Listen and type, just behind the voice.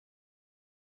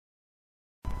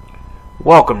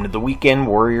Welcome to the Weekend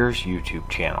Warriors YouTube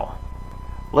channel.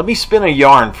 Let me spin a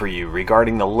yarn for you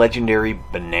regarding the legendary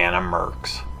banana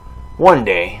mercs. One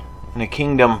day, in a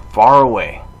kingdom far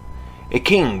away, a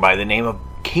king by the name of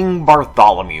King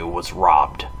Bartholomew was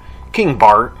robbed. King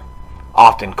Bart,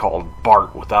 often called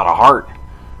Bart without a heart,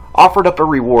 offered up a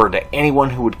reward to anyone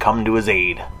who would come to his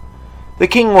aid. The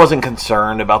king wasn't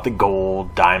concerned about the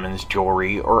gold, diamonds,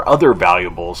 jewelry, or other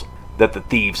valuables that the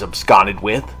thieves absconded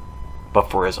with, but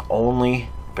for his only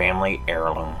family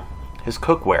heirloom, his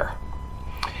cookware.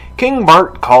 King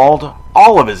Bart called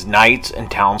all of his knights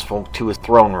and townsfolk to his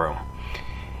throne room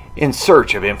in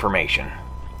search of information.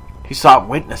 He sought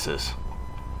witnesses.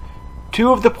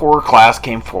 Two of the poorer class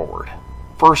came forward.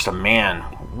 First, a man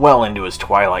well into his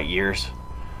twilight years.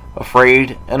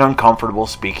 Afraid and uncomfortable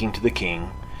speaking to the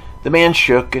king, the man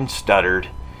shook and stuttered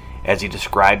as he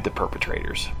described the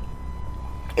perpetrators.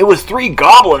 "It was 3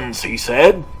 goblins," he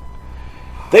said.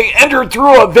 "They entered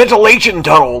through a ventilation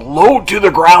tunnel low to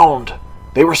the ground.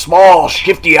 They were small,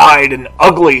 shifty-eyed, and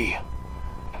ugly."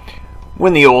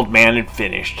 When the old man had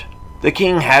finished, the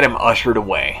king had him ushered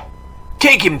away.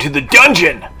 "Take him to the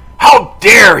dungeon! How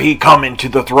dare he come into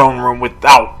the throne room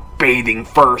without bathing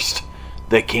first?"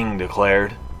 the king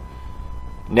declared.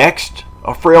 Next,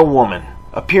 a frail woman,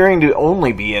 appearing to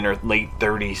only be in her late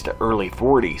 30s to early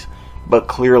 40s, but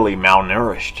clearly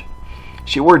malnourished.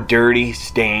 She wore dirty,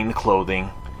 stained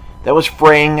clothing that was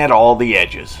fraying at all the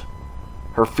edges.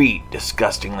 Her feet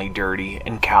disgustingly dirty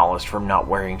and calloused from not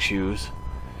wearing shoes.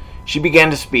 She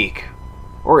began to speak,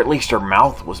 or at least her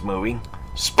mouth was moving.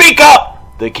 "Speak up!"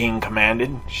 the king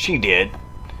commanded. She did.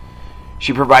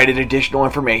 She provided additional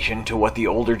information to what the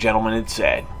older gentleman had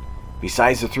said.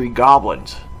 Besides the 3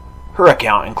 goblins, her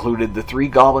account included the 3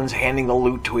 goblins handing the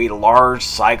loot to a large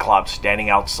cyclops standing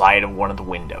outside of one of the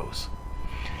windows.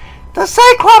 "The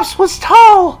cyclops was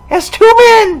tall as 2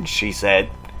 men, she said.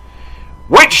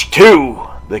 "Which 2?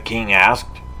 the king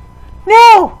asked.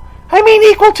 "No, I mean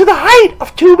equal to the height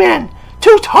of 2 men.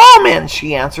 2 tall men,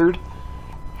 she answered.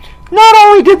 "Not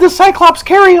only did the cyclops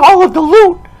carry all of the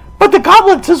loot, but the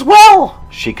goblins as well,"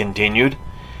 she continued.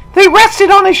 "They rested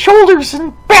on his shoulders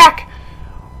and back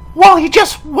while he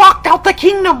just walked out the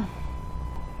kingdom."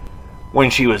 When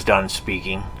she was done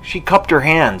speaking, she cupped her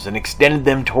hands and extended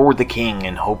them toward the king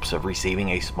in hopes of receiving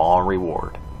a small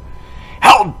reward.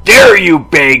 "How dare you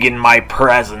beg in my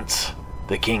presence?"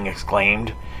 the king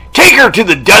exclaimed. "Take her to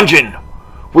the dungeon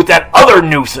with that other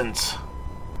nuisance."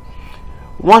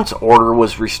 Once order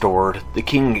was restored, the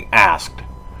king asked,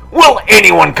 "Will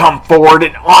anyone come forward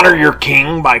and honor your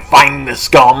king by finding the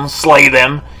scum, slay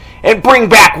them, and bring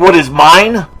back what is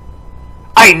mine?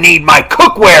 I need my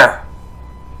cookware!"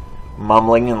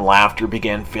 Mumbling and laughter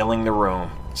began filling the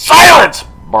room. "Silence!"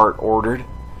 Bart ordered.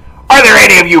 "Are there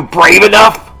any of you brave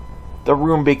enough?" The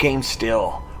room became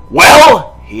still.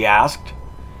 "Well?" he asked.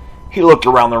 He looked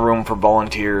around the room for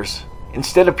volunteers.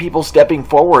 Instead of people stepping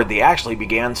forward, they actually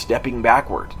began stepping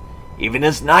backward. Even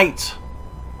his knights.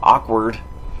 Awkward.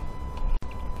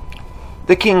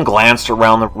 The king glanced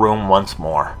around the room once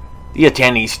more. The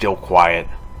attendees still quiet.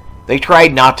 They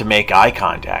tried not to make eye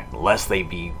contact, lest they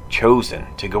be chosen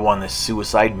to go on this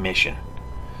suicide mission.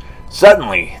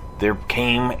 Suddenly, there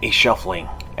came a shuffling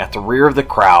at the rear of the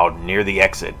crowd near the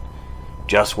exit,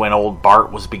 just when old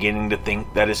Bart was beginning to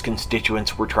think that his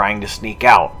constituents were trying to sneak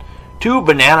out. 2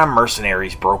 banana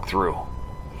mercenaries broke through.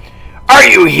 "Are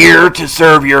you here to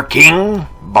serve your king?"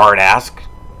 Bart asked.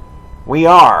 "We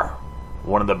are,"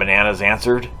 one of the bananas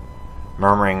answered.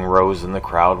 Murmuring rose in the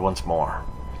crowd once more.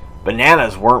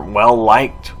 Bananas weren't well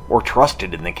liked or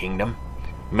trusted in the kingdom.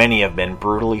 Many have been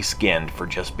brutally skinned for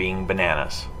just being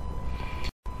bananas.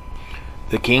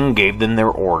 The king gave them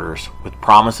their orders with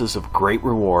promises of great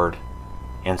reward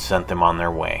and sent them on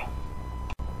their way.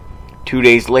 2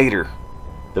 days later,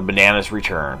 the bananas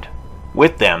returned.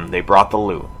 With them, they brought the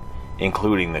loot,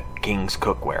 including the king's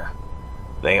cookware.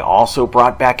 They also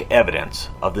brought back evidence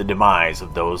of the demise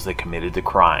of those that committed the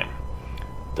crime.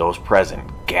 Those present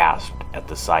gasped at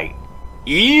the sight.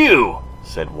 "Ew!"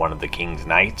 said one of the king's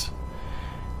knights.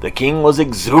 The king was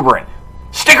exuberant.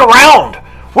 "Stick around!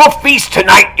 We'll feast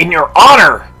tonight in your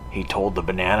honor!" he told the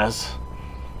bananas.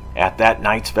 At that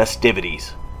night's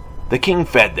festivities, the king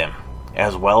fed them,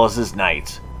 as well as his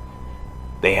knights.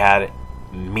 They had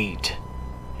meat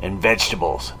and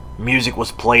vegetables. Music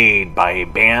was played by a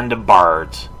band of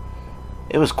bards.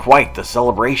 It was quite the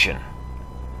celebration.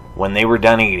 When they were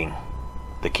done eating,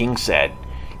 the king said,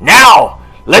 "Now,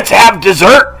 let's have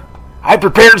dessert. I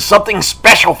prepared something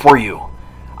special for you.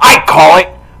 I call it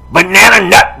banana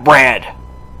nut bread."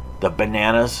 The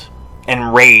bananas,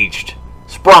 enraged,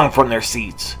 sprung from their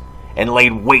seats and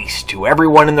laid waste to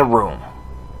everyone in the room.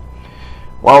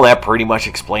 Well, that pretty much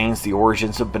explains the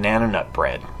origins of banana nut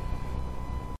bread.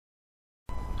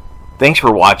 Thanks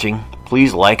for watching.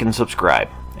 Please like and subscribe,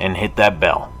 and hit that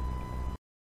bell.